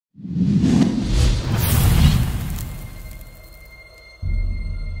So,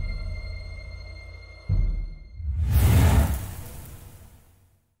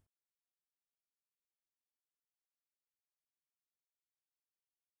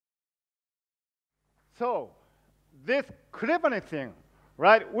 this cleverness thing,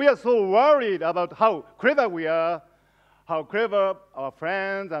 right? We are so worried about how clever we are, how clever our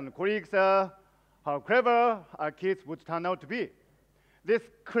friends and colleagues are, how clever our kids would turn out to be. This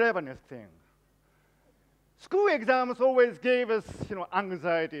cleverness thing. School exams always gave us,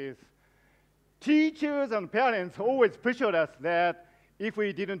 anxieties. Teachers and parents always pressured us that if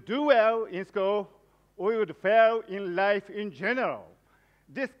we didn't do well in school, we would fail in life in general.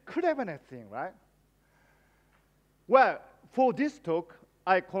 This cleverness thing, right? Well, for this talk,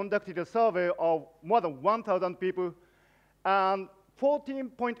 I conducted a survey of more than 1,000 people, and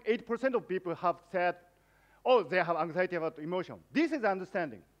 14.8% of people have said, oh, they have anxiety about emotion. This is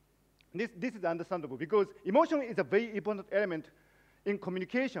understanding. This is understandable because emotion is a very important element in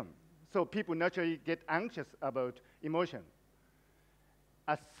communication. So people naturally get anxious about emotion.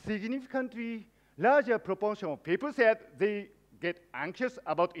 A significantly larger proportion of people said they get anxious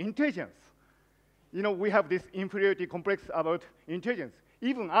about intelligence. We have this inferiority complex about intelligence.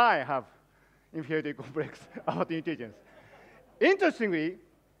 Even I have inferiority complex about intelligence. Interestingly,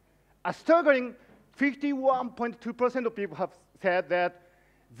 a staggering 51.2% of people have said that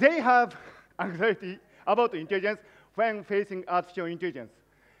they have anxiety about intelligence when facing artificial intelligence.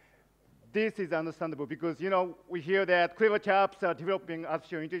 This is understandable because, we hear that clever chaps are developing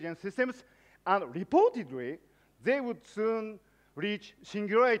artificial intelligence systems, and reportedly, they would soon reach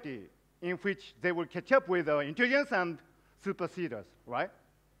singularity, in which they will catch up with our intelligence and supersede us, right?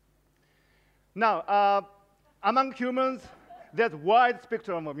 Now, among humans, there's a wide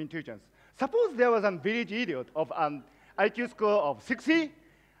spectrum of intelligence. Suppose there was a village idiot of an IQ score of 60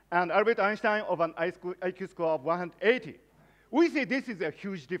 and Albert Einstein of an IQ score of 180. We see this is a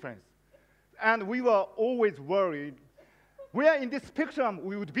huge difference. And we were always worried where in this spectrum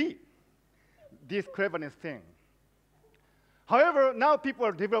we would be, this cleverness thing. However, now people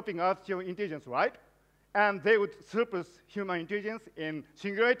are developing artificial intelligence, right? And they would surpass human intelligence in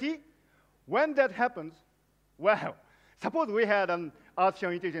singularity. When that happens, well, suppose we had an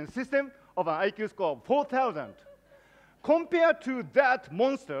artificial intelligence system of an IQ score of 4,000. Compared to that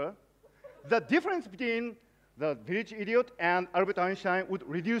monster, the difference between the village idiot and Albert Einstein would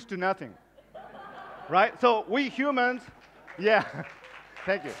reduce to nothing, right? So we humans, yeah,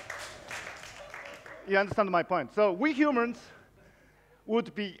 thank you. You understand my point. So we humans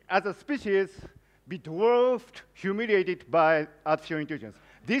would be, as a species, be dwarfed, humiliated by artificial intelligence.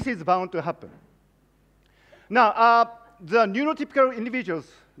 This is bound to happen. Now, the neurotypical individuals,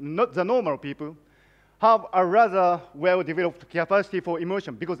 not the normal people, have a rather well-developed capacity for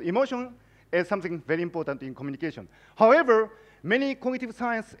emotion, because emotion is something very important in communication. However, many cognitive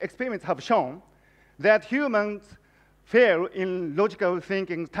science experiments have shown that humans fail in logical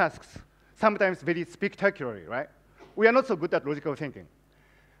thinking tasks, sometimes very spectacularly, right? We are not so good at logical thinking.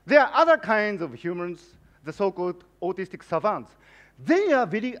 There are other kinds of humans, the so-called autistic savants. They are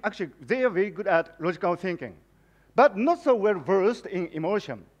very good at logical thinking, but not so well versed in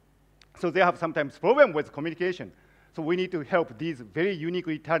emotion. So they have sometimes problem with communication. So we need to help these very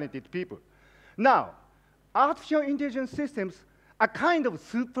uniquely talented people. Now, artificial intelligence systems are kind of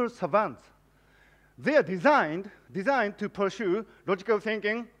super savants. They are designed to pursue logical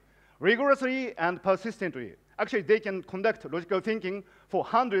thinking rigorously and persistently. Actually, they can conduct logical thinking for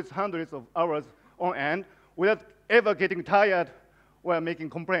hundreds of hours on end without ever getting tired or making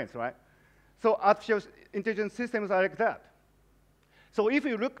complaints, right? So artificial intelligence systems are like that. So if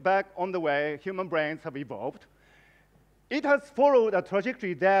you look back on the way human brains have evolved, it has followed a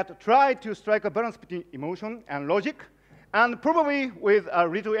trajectory that tried to strike a balance between emotion and logic, and probably with a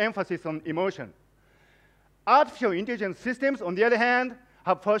little emphasis on emotion. Artificial intelligence systems, on the other hand,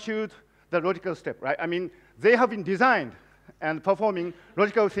 have pursued the logical step, right? I mean, they have been designed and performing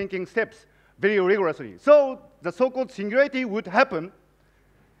logical thinking steps very rigorously. So the so-called singularity would happen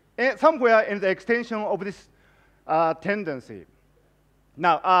somewhere in the extension of this tendency.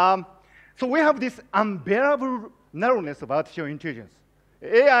 Now, so we have this unbearable narrowness of artificial intelligence.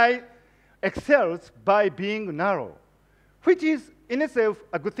 AI excels by being narrow, which is in itself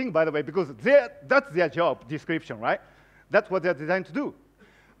a good thing, by the way, because that's their job description, right? That's what they're designed to do.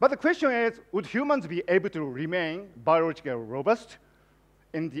 But the question is, would humans be able to remain biologically robust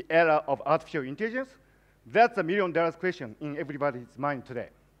in the era of artificial intelligence? That's a million-dollar question in everybody's mind today.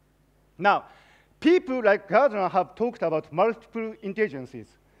 Now, people like Gardner have talked about multiple intelligences.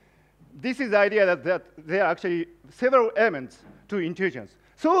 This is the idea that there are actually several elements to intelligence.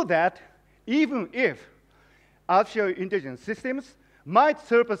 So that even if artificial intelligence systems might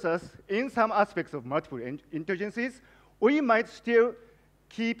surpass us in some aspects of multiple intelligences, we might still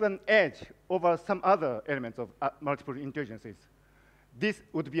keep an edge over some other elements of multiple intelligences. This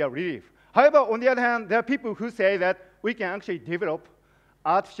would be a relief. However, on the other hand, there are people who say that we can actually develop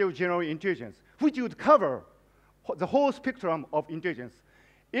artificial general intelligence, which would cover the whole spectrum of intelligence.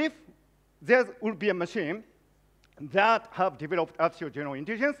 If there would be a machine that have developed artificial general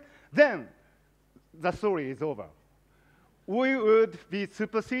intelligence, then the story is over. We would be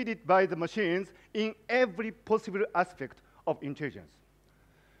superseded by the machines in every possible aspect of intelligence.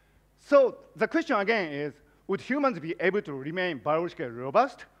 So the question again is, would humans be able to remain biologically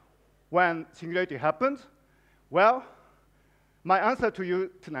robust when singularity happens? Well, my answer to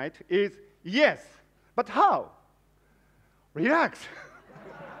you tonight is yes. But how? Relax.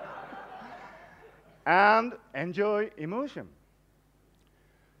 And enjoy emotion.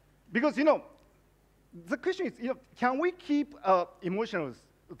 Because, the question is, can we keep emotional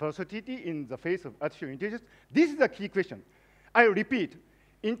versatility in the face of artificial intelligence? This is a key question. I repeat,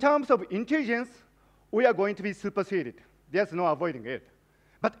 in terms of intelligence, we are going to be superseded. There's no avoiding it.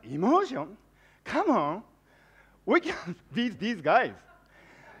 But emotion, come on, we can beat these guys.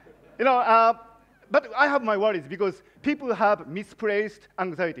 But I have my worries because people have misplaced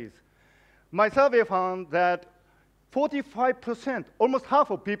anxieties. My survey found that 45%, almost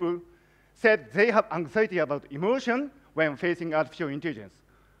half of people, said they have anxiety about emotion when facing artificial intelligence.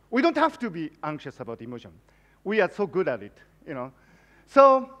 We don't have to be anxious about emotion. We are so good at it,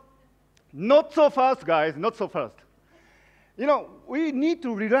 So, not so fast, guys, not so fast. We need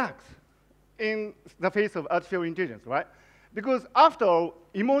to relax in the face of artificial intelligence, right? Because after all,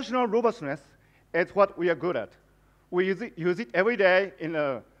 emotional robustness is what we are good at. We use it every day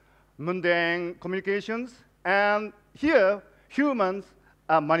in mundane communications, and here, humans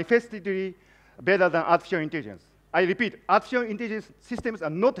are manifestedly better than artificial intelligence. I repeat, artificial intelligence systems are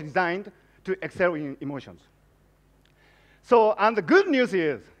not designed to excel in emotions. So, and the good news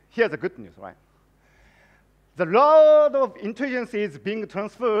is, here's the good news, right? The lot of intelligence is being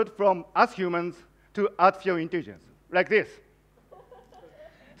transferred from us humans to artificial intelligence, like this.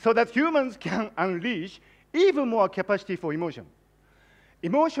 So that humans can unleash even more capacity for emotion.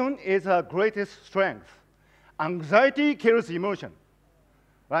 Emotion is our greatest strength. Anxiety kills emotion,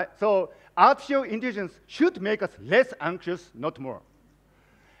 right? So artificial intelligence should make us less anxious, not more.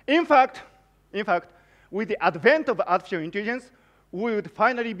 In fact, with the advent of artificial intelligence, we would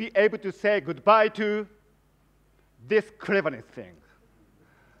finally be able to say goodbye to this cleverness thing.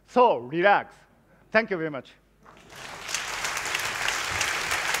 So relax. Thank you very much.